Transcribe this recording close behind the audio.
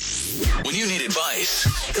When you need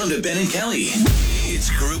advice, come to Ben and Kelly. It's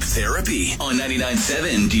Group Therapy on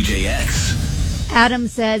 99.7 DJX. Adam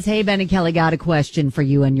says, hey, Ben and Kelly, got a question for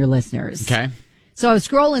you and your listeners. Okay. So I was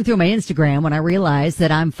scrolling through my Instagram when I realized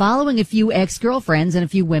that I'm following a few ex-girlfriends and a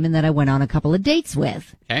few women that I went on a couple of dates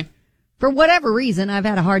with. Okay. For whatever reason, I've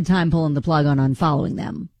had a hard time pulling the plug on unfollowing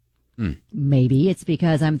them. Maybe it's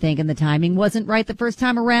because I'm thinking the timing wasn't right the first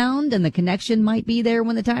time around and the connection might be there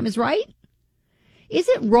when the time is right. Is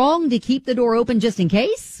it wrong to keep the door open just in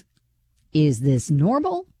case? Is this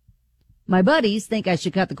normal? My buddies think I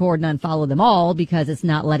should cut the cord and unfollow them all because it's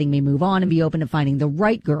not letting me move on and be open to finding the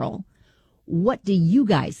right girl. What do you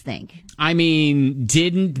guys think? I mean,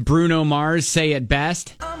 didn't Bruno Mars say it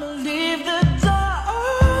best? I'ma leave the door open.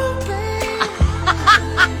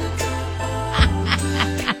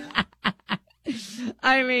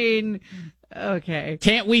 I mean, okay.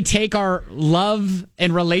 Can't we take our love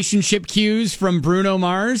and relationship cues from Bruno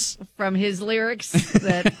Mars? From his lyrics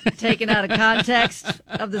that taken out of context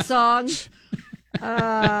of the song.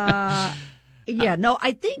 Yeah, no,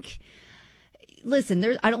 I think, listen,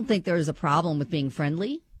 I don't think there's a problem with being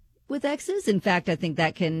friendly with exes. In fact, I think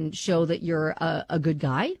that can show that you're a good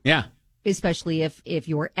guy. Yeah. Especially if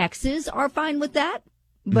your exes are fine with that.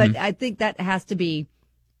 But I think that has to be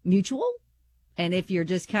mutual. And if you're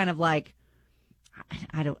just kind of like,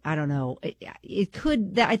 I don't know, it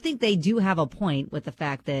could, I think they do have a point with the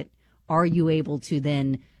fact that, are you able to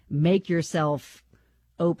then make yourself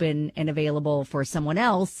open and available for someone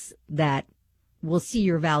else that will see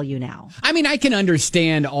your value now? I mean, I can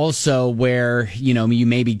understand also where, you know, you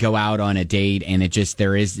maybe go out on a date and it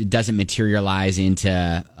doesn't materialize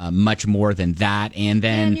into much more than that. And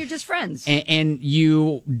then and you're just friends. And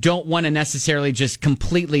you don't want to necessarily just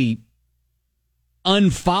completely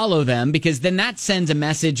unfollow them, because then that sends a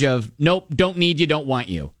message of, nope, don't need you, don't want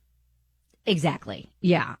you. Exactly.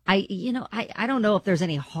 Yeah. I don't know if there's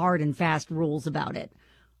any hard and fast rules about it.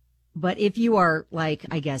 But if you are, like,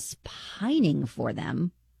 I guess, pining for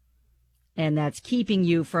them, and that's keeping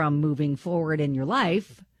you from moving forward in your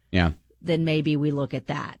life, yeah, then maybe we look at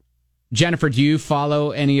that. Jennifer, do you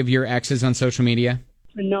follow any of your exes on social media?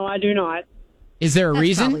 No, I do not. Is there a That's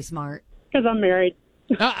reason? Probably smart. Because I'm married.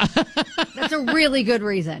 That's a really good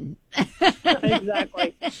reason.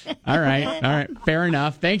 Exactly. All right. Fair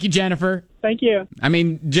enough. Thank you, Jennifer. Think you. I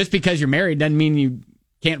mean, just because you're married doesn't mean you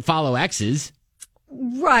can't follow exes.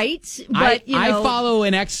 Right. But, I follow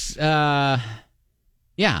an ex. Yeah,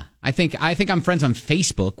 I think I'm friends on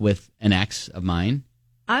Facebook with an ex of mine.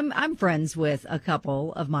 I'm friends with a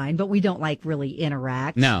couple of mine, but we don't like really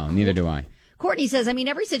interact. No, neither do I. Courtney says, I mean,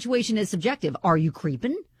 every situation is subjective. Are you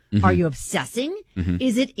creeping? Mm-hmm. Are you obsessing? Mm-hmm.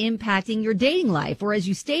 Is it impacting your dating life? Or as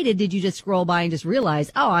you stated, did you just scroll by and just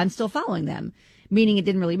realize, oh, I'm still following them? Meaning it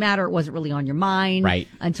didn't really matter. It wasn't really on your mind. Right.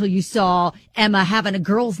 Until you saw Emma having a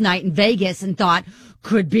girls' night in Vegas and thought,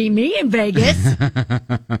 could be me in Vegas.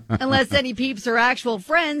 Unless any peeps are actual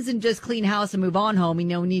friends and just clean house and move on home. You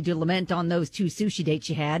no need to lament on those 2 sushi dates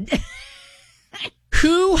you had.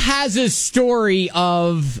 Who has a story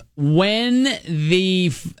of when the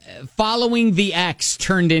following the ex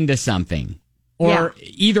turned into something, or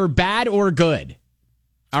either bad or good?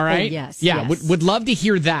 All right. Oh, yes. Yeah. Yes. Would love to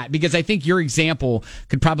hear that, because I think your example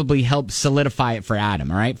could probably help solidify it for Adam.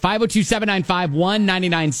 All right.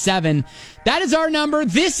 502-795-1997. That is our number.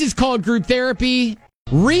 This is called Group Therapy.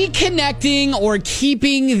 Reconnecting or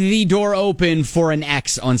keeping the door open for an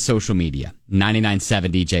ex on social media.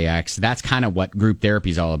 99.7 DJX. That's kind of what Group Therapy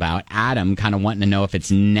is all about. Adam kind of wanting to know if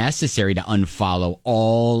it's necessary to unfollow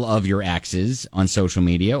all of your exes on social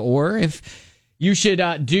media, or if you should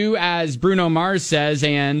do as Bruno Mars says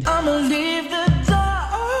and I'ma leave the door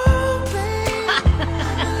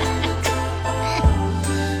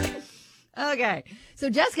open. Okay. So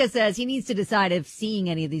Jessica says he needs to decide if seeing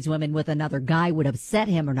any of these women with another guy would upset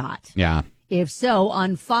him or not. yeah. If so,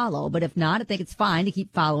 unfollow. But if not, I think it's fine to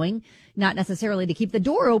keep following. Not necessarily to keep the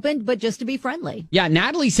door open, but just to be friendly. Yeah,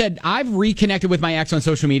 Natalie said, I've reconnected with my ex on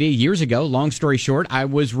social media years ago. Long story short, I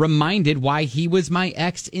was reminded why he was my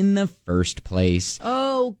ex in the first place.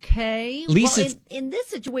 Okay. Lisa, well, in this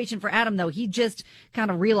situation for Adam, though, he just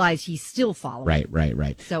kind of realized he's still following.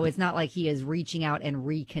 Right. So it's not like he is reaching out and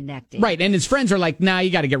reconnecting. Right, and his friends are like, nah, you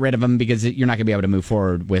got to get rid of him because you're not going to be able to move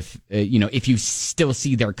forward with, if you still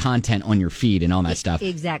see their content on your feed and all that stuff.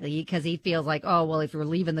 Exactly, because he feels like, oh, well, if you're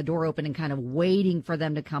leaving the door open and kind of waiting for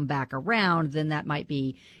them to come back around, then that might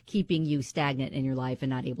be keeping you stagnant in your life and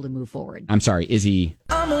not able to move forward. I'm sorry, is he?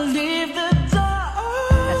 I'ma leave the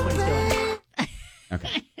door That's what he's doing.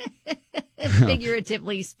 Okay.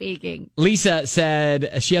 Figuratively speaking. Lisa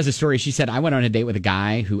said, she has a story. She said, I went on a date with a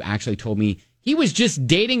guy who actually told me He was just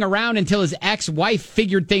dating around until his ex-wife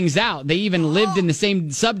figured things out. They even lived in the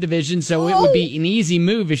same subdivision, so it would be an easy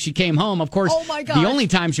move if she came home. Of course, the only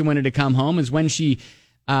time she wanted to come home is when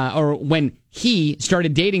when he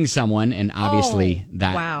started dating someone, and obviously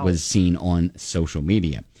that was seen on social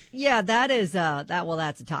media. Yeah, that's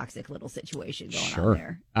a toxic little situation going on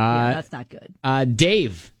there. That's not good.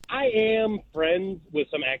 Dave. I am friends with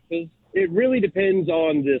some exes. It really depends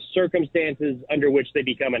on the circumstances under which they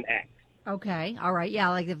become an ex. Okay. All right. Yeah.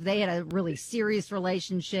 Like if they had a really serious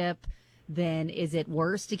relationship, then is it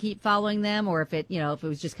worse to keep following them? Or if if it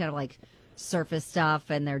was just kind of like surface stuff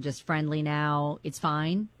and they're just friendly now, it's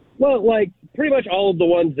fine? Well, like pretty much all of the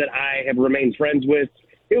ones that I have remained friends with,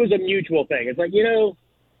 it was a mutual thing. It's like,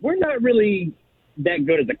 we're not really that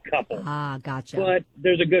good as a couple. Ah, gotcha. But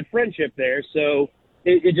there's a good friendship there, so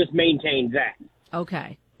it just maintains that.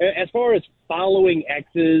 Okay. As far as following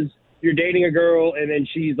exes, you're dating a girl and then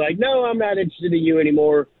she's like, no, I'm not interested in you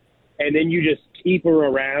anymore. And then you just keep her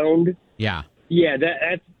around. Yeah. Yeah,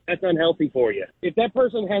 that's unhealthy for you. If that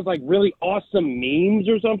person has like really awesome memes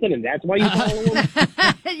or something and that's why you follow them.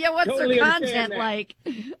 Yeah, what's totally their content that. like?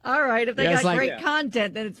 All right, if they got great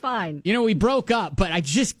content, then it's fine. We broke up, but I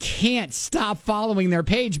just can't stop following their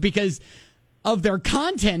page because of their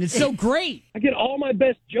content. It's so great. I get all my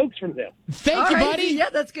best jokes from them. Thank you, buddy.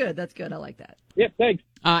 Yeah, that's good. That's good. I like that. Yeah, thanks.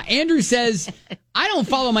 Andrew says, I don't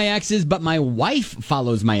follow my exes, but my wife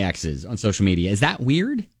follows my exes on social media. Is that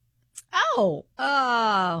weird? Oh,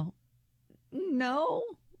 no.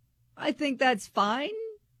 I think that's fine.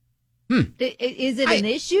 Is it an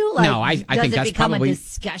issue? Like, no, I think that's probably a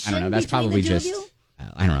discussion. I don't know. That's probably just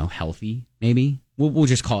I don't know, healthy. Maybe we'll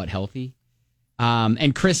just call it healthy.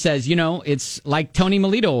 And Chris says, it's like Tony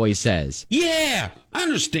Melito always says. Yeah, I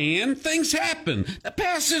understand. Things happen. The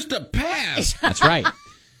past is the past. That's right.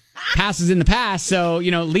 Past is in the past, so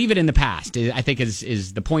leave it in the past. I think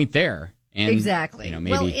is the point there. And, exactly. Maybe.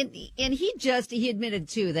 Well, and he admitted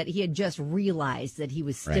too that he had just realized that he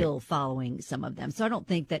was still following some of them. So I don't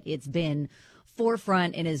think that it's been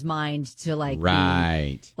forefront in his mind to like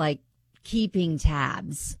keeping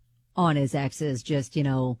tabs on his exes. Just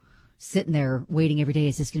sitting there waiting every day.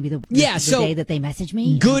 Is this going to be the day that they message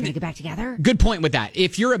me? Good. To get back together. Good point with that.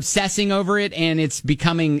 If you're obsessing over it and it's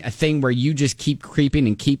becoming a thing where you just keep creeping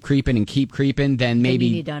and keep creeping and keep creeping, then maybe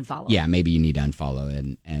you need to unfollow. Yeah, maybe you need to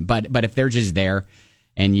unfollow. But if they're just there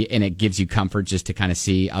and it gives you comfort just to kind of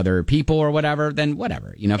see other people or whatever, then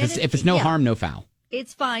whatever. If it's no harm, no foul.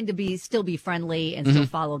 It's fine to still be friendly and still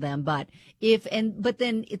follow them, but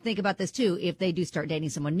then think about this too. If they do start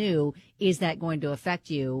dating someone new, is that going to affect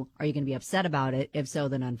you? Are you going to be upset about it? If so,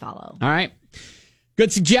 then unfollow. All right.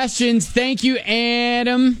 Good suggestions. Thank you,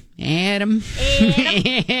 Adam.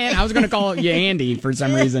 I was going to call you Andy for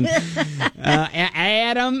some reason.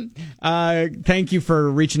 Adam, thank you for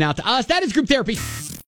reaching out to us. That is Group Therapy.